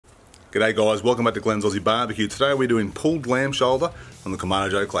G'day guys, welcome back to Glenn's Aussie Barbecue. Today we're doing pulled lamb shoulder on the Kamado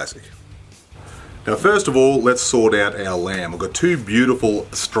Joe Classic. Now first of all, let's sort out our lamb. I've got two beautiful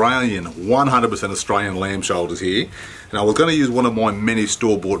Australian, 100% Australian lamb shoulders here. And I was going to use one of my many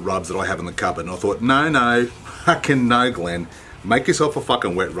store-bought rubs that I have in the cupboard. And I thought, no, fucking no, Glenn. Make yourself a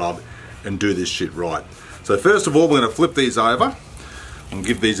fucking wet rub and do this shit right. So first of all, we're going to flip these over and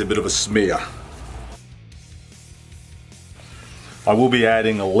give these a bit of a smear. I will be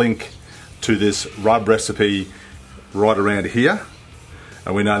adding a link to this rub recipe right around here,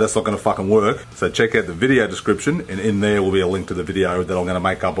 and we know that's not going to fucking work, so check out the video description and in there will be a link to the video that I'm going to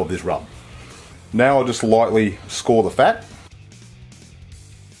make up of this rub. Now I'll just lightly score the fat.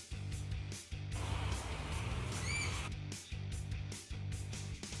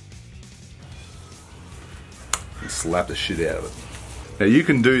 And slap the shit out of it. Now you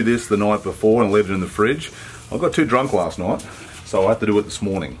can do this the night before and leave it in the fridge. I got too drunk last night, so I had to do it this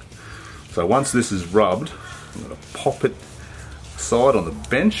morning. So once this is rubbed, I'm going to pop it aside on the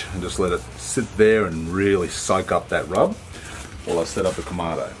bench and just let it sit there and really soak up that rub while I set up the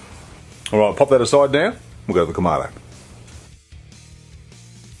Kamado. Alright, pop that aside now, we'll go to the Kamado.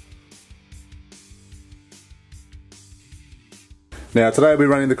 Now today I'll be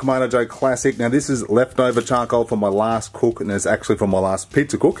running the Kamado Joe Classic. Now this is leftover charcoal from my last cook, and it's actually from my last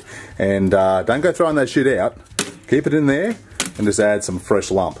pizza cook. And don't go throwing that shit out, keep it in there and just add some fresh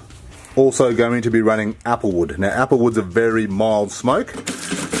lump. Also going to be running applewood. Now applewood's a very mild smoke,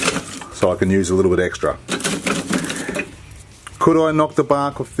 so I can use a little bit extra. Could I knock the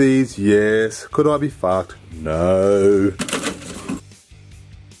bark off these? Yes. Could I be fucked? No.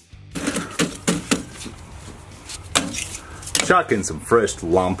 Chuck in some fresh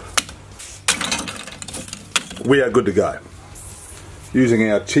lump. We are good to go. Using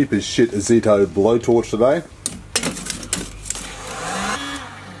our cheap as shit Azito blowtorch today.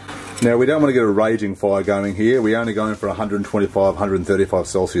 Now we don't want to get a raging fire going here. We're only going for 125, 135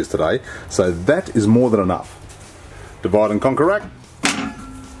 Celsius today, so that is more than enough. Divide and conquer rack.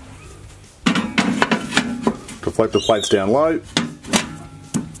 Deflate the plates down low.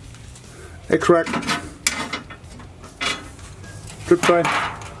 X-rack. Drip tray.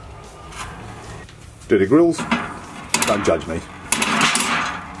 Dirty grills. Don't judge me.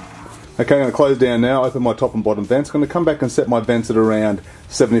 Okay, I'm going to close down now, open my top and bottom vents. I'm going to come back and set my vents at around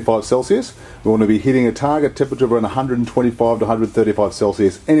 75 Celsius. We want to be hitting a target temperature of around 125 to 135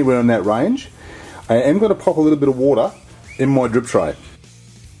 Celsius, anywhere in that range. I am going to pop a little bit of water in my drip tray.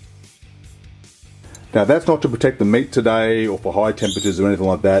 Now that's not to protect the meat today or for high temperatures or anything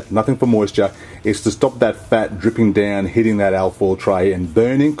like that, nothing for moisture. It's to stop that fat dripping down, hitting that alfoil tray and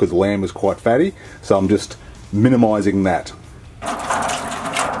burning, because lamb is quite fatty, so I'm just minimising that.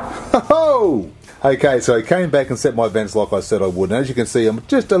 Oh! Okay, so I came back and set my vents like I said I would, and as you can see I'm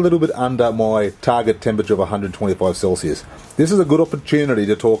just a little bit under my target temperature of 125 Celsius. This is a good opportunity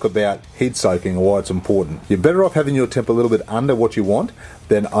to talk about heat soaking and why it's important. You're better off having your temp a little bit under what you want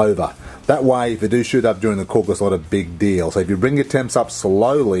than over. That way, if you do shoot up during the cook, it's not a big deal. So if you bring your temps up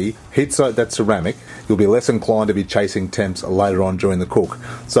slowly, heat soak that ceramic, you'll be less inclined to be chasing temps later on during the cook.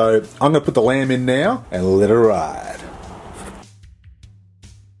 So I'm going to put the lamb in now and let it ride.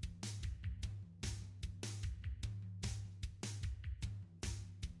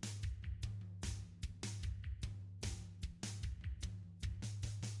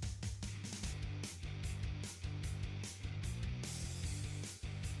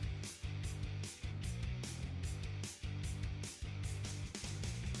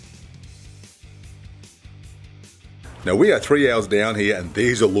 Now we are 3 hours down here and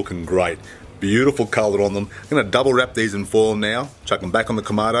these are looking great. Beautiful colour on them. I'm going to double wrap these in foil now, chuck them back on the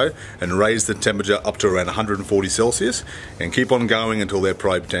Kamado and raise the temperature up to around 140 Celsius and keep on going until they're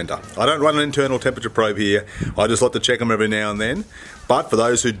probe tender. I don't run an internal temperature probe here, I just like to check them every now and then. But for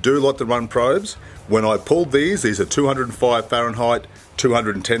those who do like to run probes, when I pulled these are 205 Fahrenheit,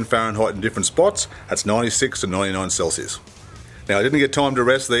 210 Fahrenheit in different spots. That's 96 to 99 Celsius. Now I didn't get time to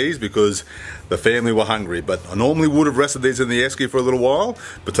rest these because the family were hungry, but I normally would have rested these in the esky for a little while,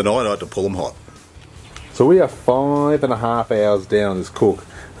 but tonight I had to pull them hot. So we are 5.5 hours down this cook.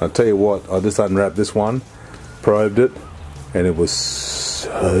 I'll tell you what, I just unwrapped this one, probed it, and it was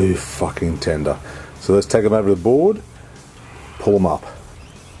so fucking tender. So let's take them over to the board, pull them up.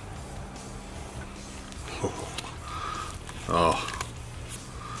 Oh,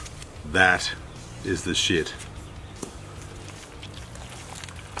 that is the shit.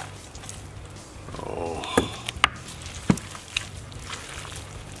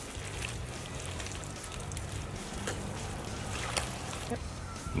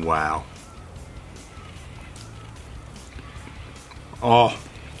 Wow. Oh,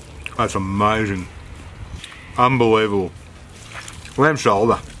 That's amazing. Unbelievable. Lamb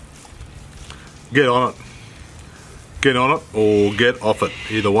shoulder. Get on it. Get on it or get off it.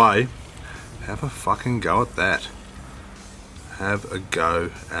 Either way, have a fucking go at that. Have a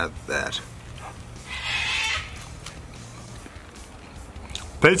go at that.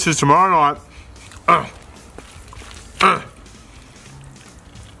 Pizza's tomorrow night.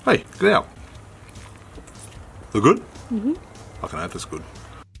 Hey, get out. Look good? Mm-hmm. Fucking hope it's good.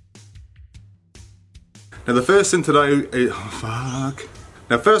 Now the first thing today is, oh fuck.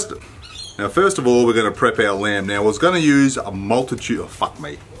 Now first of all, we're going to prep our lamb. Now I was going to use a multitude, oh fuck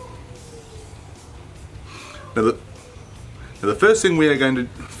me. Now the first thing we are going to,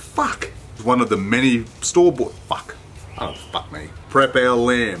 fuck, is one of the many store-bought, fuck. Oh fuck me. Prep our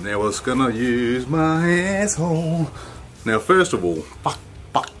lamb. Now I was going to use my asshole. Now first of all, fuck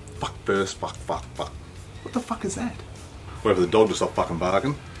first, fuck. What the fuck is that? Whatever, the dog just stopped fucking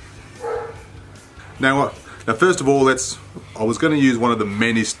barking. Now what? Now first of all, I was going to use one of the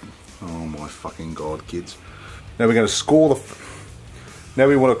many, oh my fucking god, kids. Now we're going to score the, now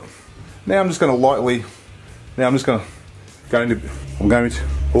I'm just going to lightly, I'm going to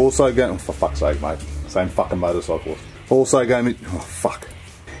also go, oh, for fuck's sake mate, same fucking motorcyclist. Also going to, oh fuck.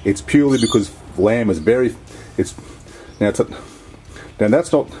 It's purely because lamb is very, now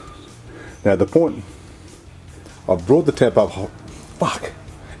that's not, now the point, I've brought the tap up, fuck.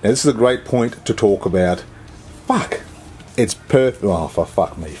 Now this is a great point to talk about. Fuck. It's perfect. Oh, for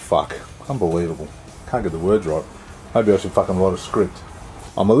fuck me, fuck. Unbelievable. Can't get the words right. Maybe I should fucking write a script.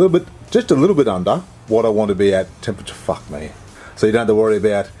 I'm just a little bit under what I want to be at temperature. Fuck me. So you don't have to worry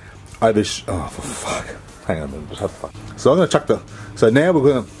about oh, for fuck. Hang on a minute. Just have fuck. So I'm going to chuck the, so now we're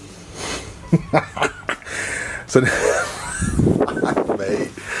going to, so fuck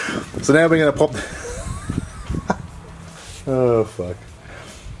me. So now we're going to pop, oh fuck.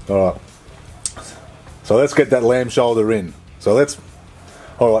 Alright, so let's get that lamb shoulder in.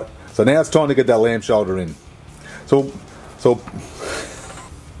 Alright, so now it's time to get that lamb shoulder in. So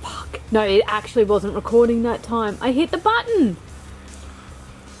fuck. No, it actually wasn't recording that time. I hit the button.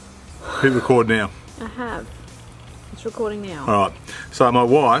 Hit record now. I have. It's recording now. Alright, so my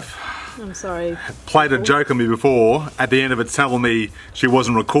wife, I'm sorry, played a joke on me before, at the end of it telling me she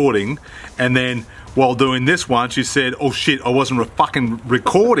wasn't recording, and then while doing this one she said, oh shit, I wasn't fucking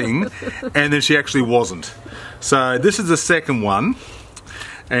recording, and then she actually wasn't. So this is the second one,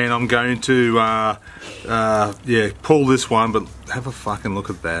 and I'm going to yeah, pull this one, but have a fucking look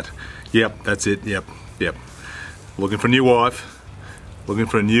at that. Yep, that's it, yep. Looking for a new wife, looking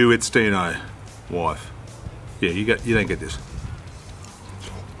for a new It's Dino wife. Yeah, you don't get this.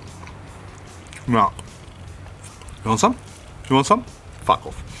 No. You want some? You want some? Fuck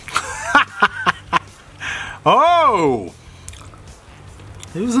off. Oh!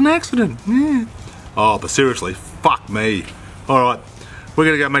 It was an accident. Yeah. Oh, but seriously, fuck me. Alright, we're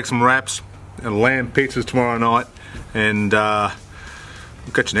gonna go make some wraps and lamb pizzas tomorrow night, and we'll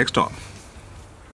catch you next time.